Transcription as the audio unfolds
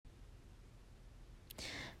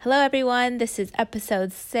Hello everyone, this is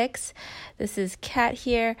episode 6. This is Kat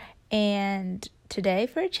here, and today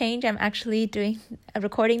for a change I'm actually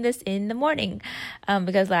recording this in the morning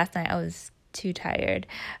because last night I was too tired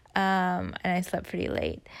and I slept pretty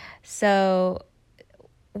late. So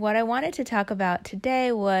what I wanted to talk about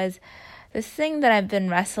today was this thing that I've been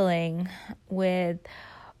wrestling with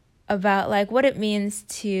about like what it means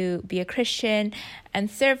to be a Christian and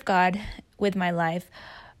serve God with my life,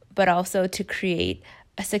 but also to create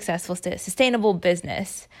a successful, sustainable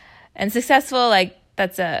business. And successful, like,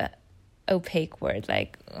 that's a opaque word,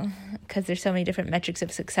 like, because there's so many different metrics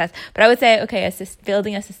of success. But I would say, okay,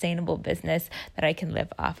 building a sustainable business that I can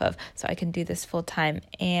live off of so I can do this full time.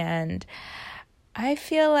 And I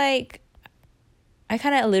feel like I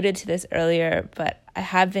kind of alluded to this earlier, but I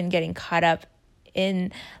have been getting caught up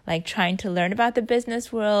in like trying to learn about the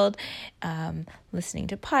business world, listening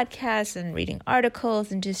to podcasts and reading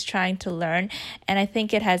articles and just trying to learn. And I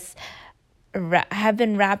think it have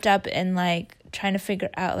been wrapped up in like trying to figure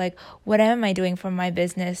out like, what am I doing for my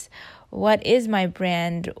business? What is my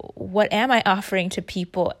brand? What am I offering to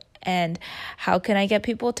people? And how can I get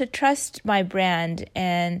people to trust my brand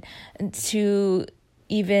and to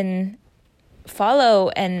even follow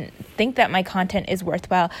and think that my content is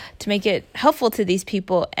worthwhile to make it helpful to these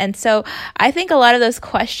people? And so I think a lot of those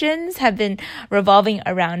questions have been revolving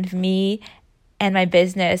around me and my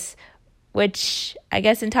business, which I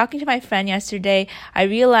guess in talking to my friend yesterday, I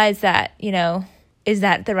realized that, is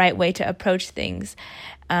that the right way to approach things?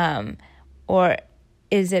 Or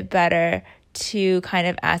is it better to kind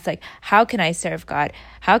of ask like, how can I serve God?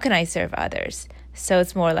 How can I serve others? So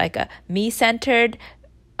it's more like a me-centered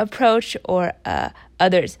approach or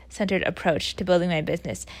others-centered approach to building my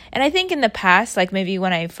business. And I think in the past, like maybe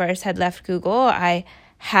when I first had left Google, I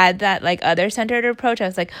had that like other-centered approach. I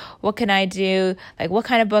was like, what can I do? Like, what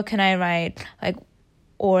kind of book can I write? Like,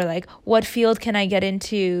 or like, what field can I get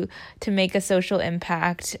into to make a social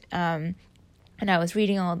impact? And I was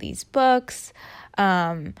reading all these books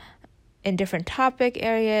in different topic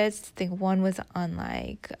areas. I think one was on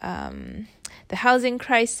like the housing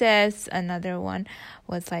crisis. Another one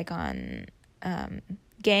was like on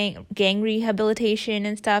gang rehabilitation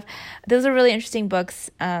and stuff. Those are really interesting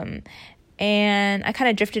books. And I kind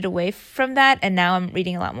of drifted away from that. And now I'm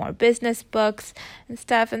reading a lot more business books and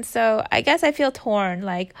stuff. And so I guess I feel torn.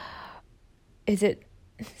 Like,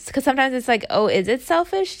 because sometimes it's like, oh, is it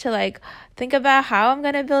selfish to like think about how I'm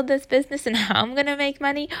going to build this business and how I'm going to make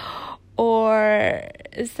money? Or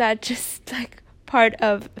is that just like part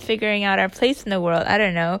of figuring out our place in the world? I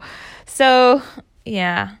don't know. So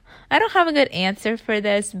yeah, I don't have a good answer for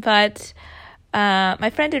this, but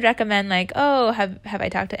my friend did recommend like, oh, have I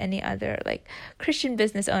talked to any other like Christian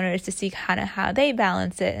business owners to see kind of how they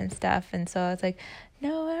balance it and stuff? And so I was like,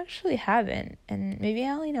 no, I actually haven't. And maybe I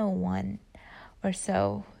only know one or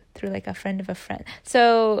so through like a friend of a friend.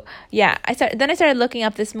 So yeah, I started looking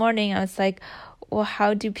up this morning. I was like, well,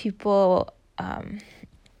 how do people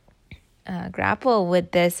grapple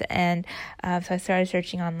with this? And so I started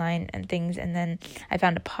searching online and things, and then I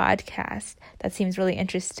found a podcast that seems really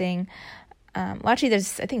interesting. Well, actually,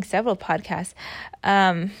 there's, I think, several podcasts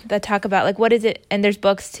that talk about, like, what is it, and there's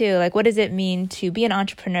books, too, like, what does it mean to be an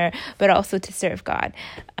entrepreneur, but also to serve God?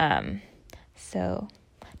 So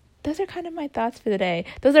those are kind of my thoughts for the day.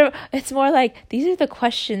 It's more like, these are the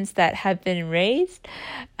questions that have been raised,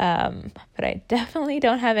 but I definitely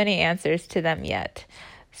don't have any answers to them yet.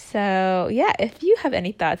 So yeah, if you have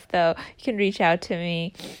any thoughts though, you can reach out to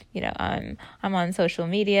me. I'm on social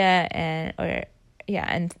media and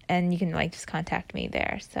you can like just contact me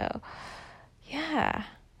there. So yeah.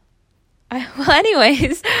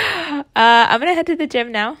 Anyways, I'm gonna head to the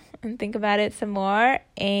gym now and think about it some more,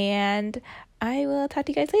 and I will talk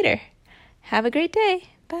to you guys later. Have a great day.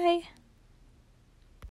 Bye.